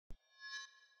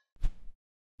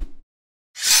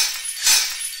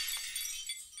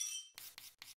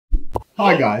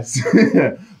Hi guys,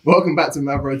 welcome back to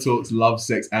Mavro Talks Love,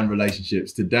 Sex and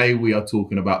Relationships. Today we are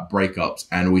talking about breakups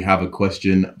and we have a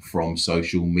question from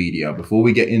social media. Before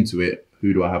we get into it,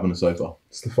 who do I have on the sofa?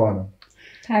 Stefano.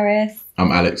 Paris.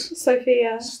 I'm Alex.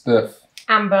 Sophia. Steph.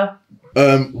 Amber.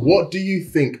 What do you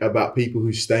think about people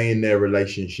who stay in their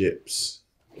relationships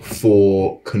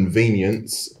for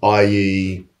convenience,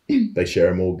 i.e. they share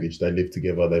a mortgage, they live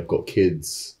together, they've got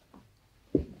kids,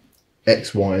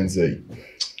 X, Y and Z?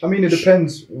 I mean, it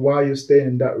depends why you're staying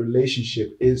in that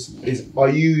relationship. Are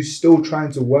you still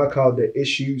trying to work out the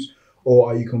issues, or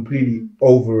are you completely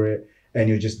over it and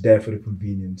you're just there for the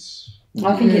convenience?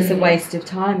 I think it's a waste of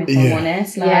time, if I'm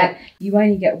honest. You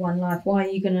only get one life. Why are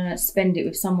you going to spend it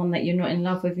with someone that you're not in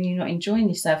love with and you're not enjoying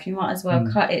yourself? You might as well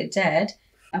cut it dead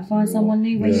and find someone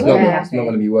new where you are. It's not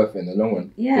going to be worth it in the long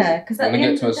run. Yeah, because at the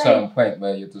end get to a certain point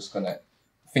where you're just going to,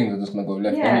 things are just going to go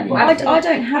left anyway. I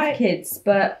don't have kids,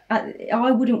 but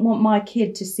I wouldn't want my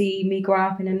kid to see me grow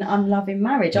up in an unloving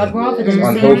marriage. I'd rather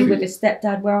them see me with a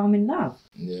stepdad where I'm in love.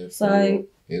 Yeah, so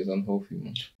it's unhealthy,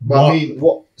 man. But I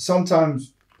mean,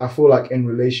 sometimes I feel like in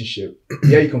relationship,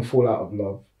 you can fall out of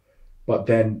love, but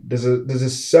then there's a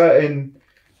certain,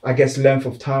 I guess, length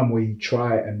of time where you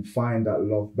try and find that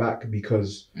love back,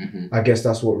 because I guess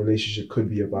that's what relationship could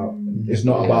be about. It's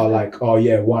not about like, oh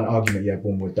yeah, one argument,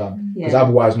 boom, we're done. Because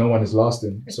otherwise no one is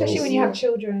lasting. Especially when you have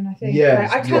children, I think. Yeah,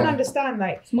 like, I can understand,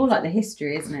 like... It's more like the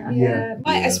history, isn't it?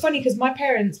 It's funny because my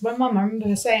mum, I remember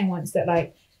her saying once that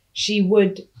like she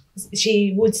would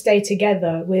stay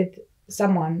together with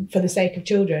someone for the sake of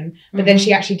children, but then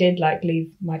she actually did like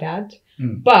leave my dad.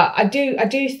 But I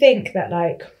do think that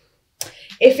like,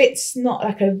 if it's not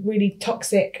like a really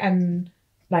toxic and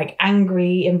like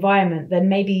angry environment, then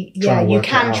maybe you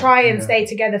can try and stay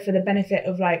together for the benefit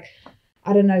of like,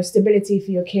 I don't know, stability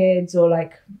for your kids or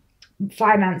like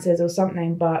finances or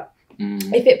something. But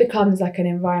if it becomes like an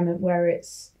environment where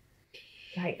it's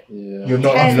like you're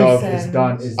not in love, it's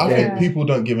done, it's I dead. think people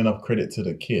don't give enough credit to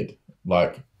the kid.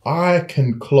 Like, I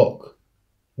can clock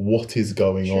what is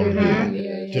going on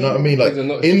here. Do you know what I mean? Like,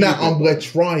 in that we're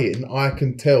trying, I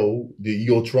can tell that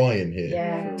you're trying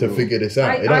here to figure this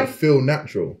out. It don't feel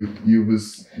natural. You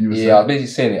was I was basically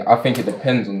saying it. I think it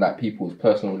depends on that people's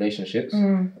personal relationships.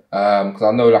 Because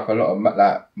I know like a lot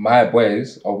of my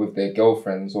boys are with their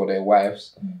girlfriends or their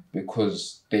wives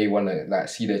because they want to like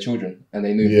see their children, and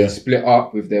they know if they split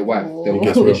up with their wife, there will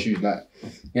be issues. Like,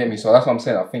 you get me? So that's what I'm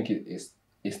saying. I think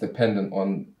it's dependent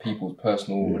on people's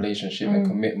personal relationship and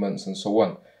commitments and so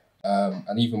on.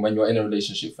 And even when you're in a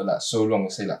relationship for like so long,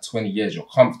 say like 20 years, you're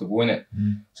comfortable in it.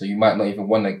 So you might not even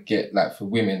want to get, like for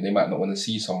women, they might not want to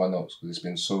see someone else because it's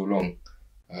been so long.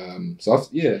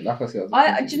 Like I said,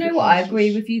 do you know what? I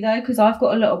agree with you though, because I've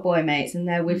got a lot of boy mates and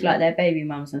they're with like their baby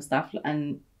mums and stuff,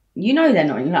 and you know they're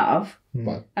not in love.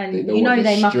 And you know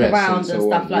they muck around and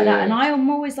stuff like that, and I'm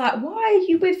always like, why are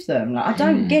you with them? Like, I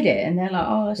don't get it. And they're like,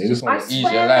 oh, it's just I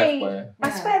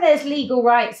swear there's legal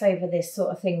rights over this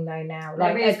sort of thing though now.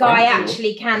 Like, a guy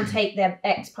actually can take their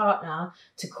ex-partner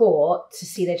to court to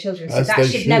see their children. So that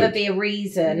should never be a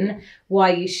reason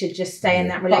why you should just stay in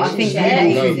that relationship.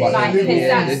 Because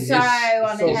that's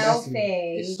so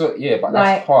unhealthy. But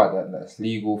that's hard. That's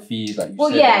legal fees, like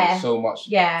you said. So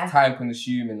much time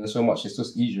consuming and so much. It's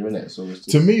just easier, isn't it? So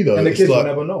to me though, and the it's kids like,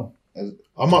 will never know.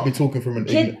 I might be talking from an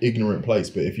ignorant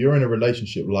place, but if you're in a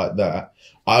relationship like that,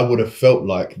 I would have felt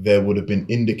like there would have been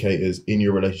indicators in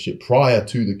your relationship prior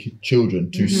to the children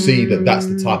to see that that's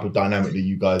the type of dynamic that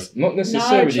you guys... Not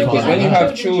necessarily, because when you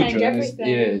have children,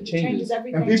 it changes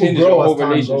everything. And people grow as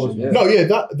time goes. No,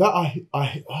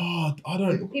 I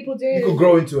don't... People do. You could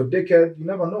grow into a dickhead, you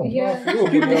never know. I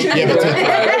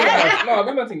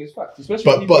think it's fact.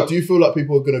 But do you feel like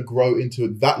people are going to grow into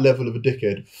that level of a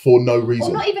dickhead for no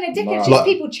reason? Well, not even a dickhead, just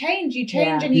people change. You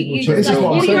change and you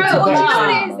grow.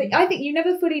 I think you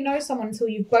never fully know someone until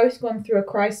you've both gone through a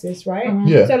crisis, right?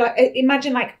 So like,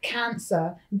 imagine like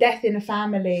cancer, death in a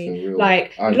family,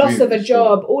 like loss of a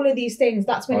job, all of these things.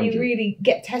 That's when you really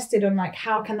get tested on like,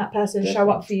 how can that person show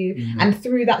up for you? And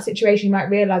through that situation, you might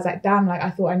realize like, damn, like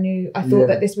I thought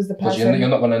that this was the person. You're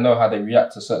not going to know how they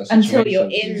react to certain situations until you're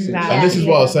in that. And this is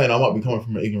why I was saying I might be coming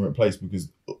from an ignorant place, because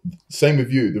same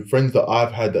with you, the friends that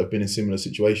I've had that have been in similar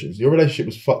situations, your relationship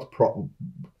was fucked prior.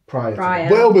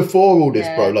 Well before all this,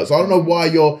 bro. Like, so I don't know why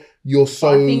you're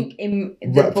so. But I think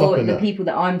the people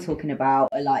that I'm talking about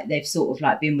are like, they've sort of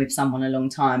like been with someone a long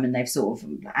time and they've sort of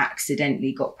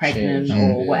accidentally got pregnant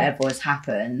or whatever has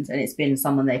happened, and it's been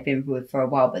someone they've been with for a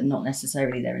while, but not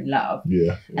necessarily they're in love.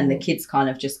 And the kids kind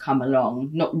of just come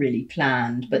along, not really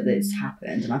planned, but it's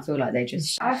happened, and I feel like they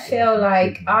just. I feel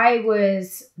like I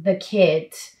was the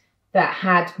kid that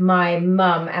had my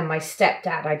mum and my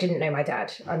stepdad. I didn't know my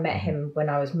dad. I met him when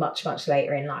I was much, much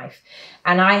later in life.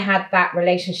 And I had that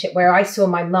relationship where I saw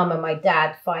my mum and my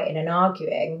dad fighting and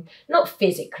arguing, not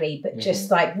physically, but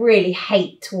just like really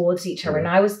hate towards each other. And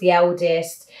I was the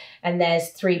eldest, and there's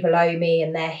 3 below me,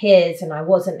 and they're his and I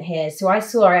wasn't his. So I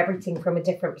saw everything from a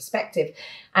different perspective.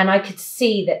 And I could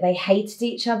see that they hated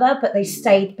each other, but they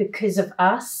stayed because of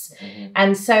us.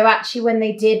 And so actually when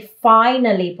they did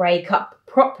finally break up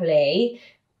properly,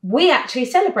 we actually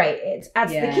celebrated as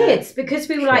the kids, because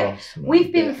we were like,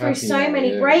 we've been through so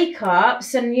many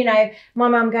breakups, and you know, my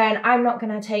mum going, I'm not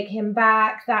going to take him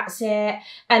back, that's it.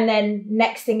 And then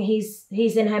next thing he's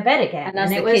in her bed again,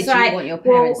 and it was like,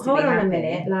 well, hold on a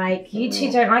minute, like you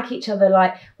two don't like each other,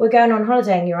 like we're going on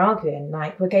holiday and you're arguing,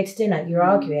 like we'll go to dinner, you're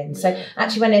arguing. So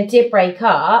actually when they did break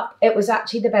up, it was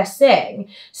actually the best thing.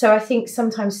 So I think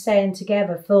sometimes staying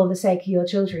together for the sake of your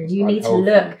children, you need to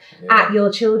look at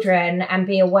your children and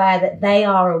be aware that they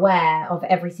are aware of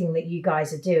everything that you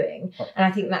guys are doing. And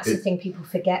I think that's the thing people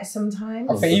forget sometimes.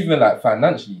 I think even like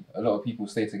financially, a lot of people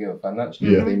stay together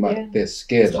financially. They're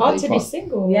scared. It's hard to be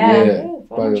single.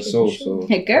 By yourself. So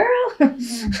hey, girl. Do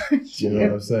you know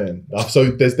what I'm saying? So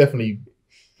there's definitely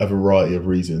a variety of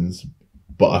reasons,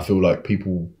 but I feel like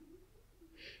people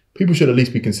should at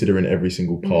least be considering every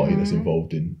single party that's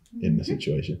involved in the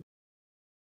situation.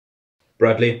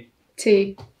 Bradley.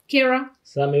 T. Kira.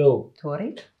 Samuel.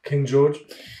 Tori. King George.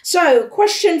 So,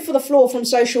 question for the floor from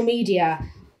social media.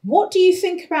 What do you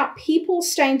think about people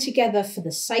staying together for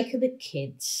the sake of the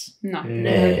kids? No.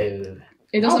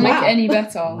 It doesn't make it any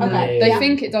better. Okay. They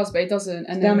think it does, but it doesn't.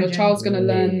 And then your child's going to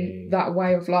learn that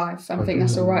way of life. And I think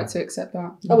that's all right to accept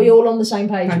that. Are we all on the same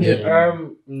page? Yeah.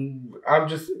 I'm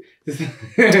just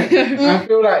I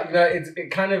feel like, you know,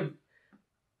 it kind of,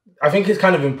 I think it's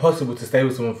kind of impossible to stay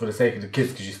with someone for the sake of the kids,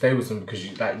 because you stay with them because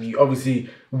you obviously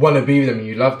want to be with them and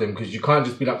you love them, because you can't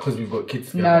just be like, because we've got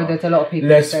kids together. No, there's a lot of people.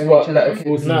 There's a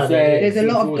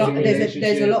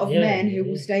lot of men who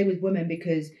will stay with women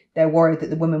because they're worried that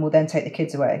the women will then take the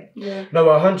kids away. Yeah. No,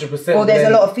 100%. Or there's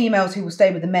a lot of females who will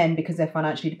stay with the men because they're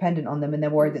financially dependent on them, and they're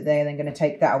worried that they're then going to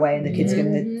take that away and the kids are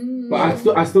going to.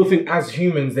 But I still think as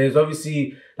humans, there's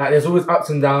obviously like there's always ups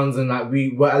and downs, and like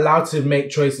we're allowed to make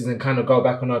choices and kind of go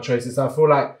back on our choices. So I feel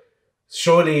like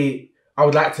surely I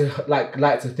would like to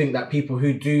think that people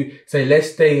who do say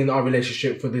let's stay in our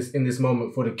relationship in this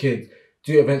moment for the kids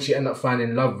do eventually end up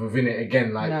finding love within it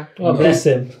again. Like, oh, bless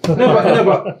him. No,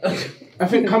 but I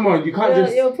think, come on, you can't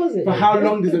just. You're positive. For how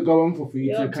long does it go on for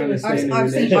you to kind of stay in a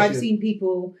relationship? I've seen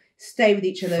people stay with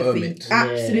each other for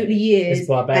absolutely years,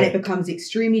 and it becomes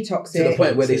extremely toxic to the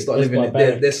point where they start living.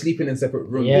 They're sleeping in separate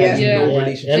rooms. No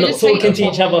relationship. They're not talking to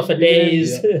each other for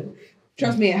days.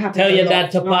 Trust me, it happens. Tell your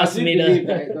dad to pass me the.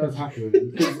 It does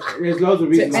happen. There's loads of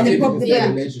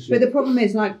reasons. But the problem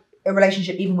is, like a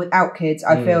relationship, even without kids,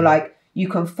 I feel like you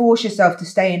can force yourself to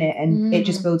stay in it, and it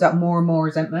just builds up more and more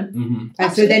resentment.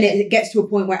 And so then it gets to a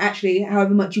point where actually,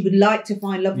 however much you would like to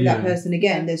find love with that person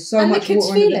again, there's so much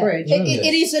water under the bridge.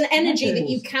 It is an energy that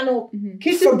you cannot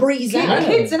breathe out.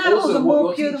 Kids and adults are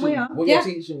more pure than we are. What you're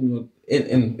teaching,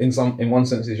 in one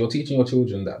sense, is you're teaching your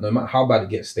children that no matter how bad it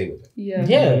gets, stay with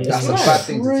it. That's a bad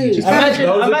thing to teach. Imagine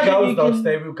girls don't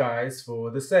stay with guys for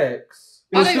the sex.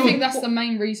 I don't think that's the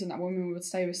main reason that women would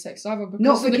stay with sex either,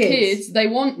 because for the kids they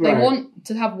want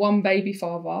to have one baby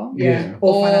father,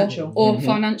 or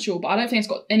financial, but I don't think it's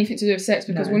got anything to do with sex,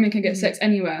 because women can get sex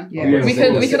anywhere. We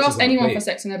could ask anyone for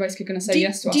sex and they're basically going to say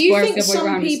yes to us. Do you think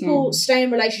some people stay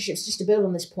in relationships, just to build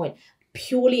on this point,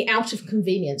 purely out of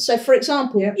convenience? So, for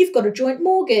example, you've got a joint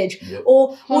mortgage,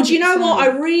 or do you know what?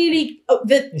 I really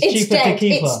it's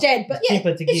dead, but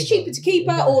it's cheaper to keep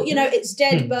her, or you know, it's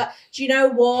dead, but do you know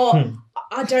what?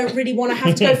 I don't really want to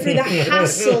have to go through the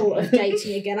hassle of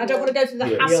dating again. I don't want to go through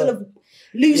the hassle of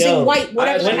losing weight,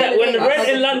 whatever. When the rent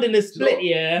in London is split,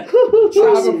 I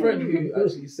have a friend who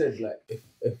actually said, like,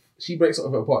 if she breaks up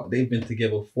with her partner, they've been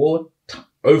together for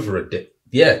over a day.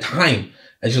 Time.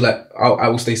 And she's like, I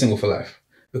will stay single for life.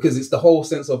 Because it's the whole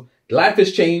sense of life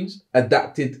has changed,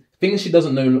 adapted, things she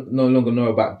doesn't no longer know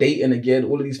about, dating again,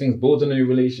 all of these things, building a new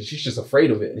relationship. She's just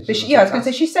afraid of it. I was going to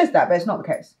say, she says that, but it's not the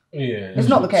case. Yeah. It's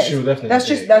not the case. That's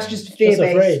just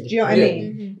fear-based. Do you know what I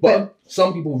mean? But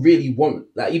some people really want,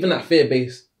 like, even that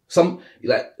fear-based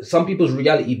Some people's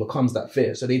reality becomes that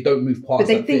fear, so they don't move past. But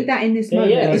they think fear. That in this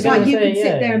moment, it's like you can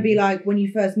sit there and be like, when you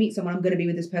first meet someone, I'm going to be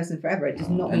with this person forever. It does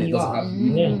not mean you are.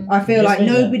 I feel like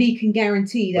nobody can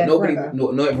guarantee that forever.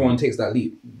 Not everyone takes that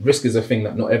leap. Risk is a thing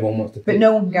that not everyone wants to take. But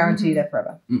no one can guarantee they're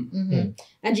forever.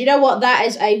 And you know what? That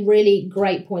is a really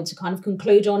great point to kind of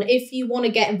conclude on. If you want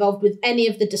to get involved with any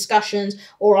of the discussions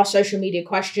or our social media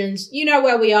questions, you know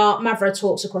where we are. Mavro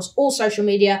Talks across all social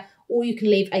media, or you can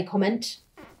leave a comment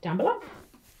down below.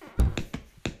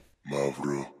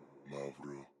 Mavro.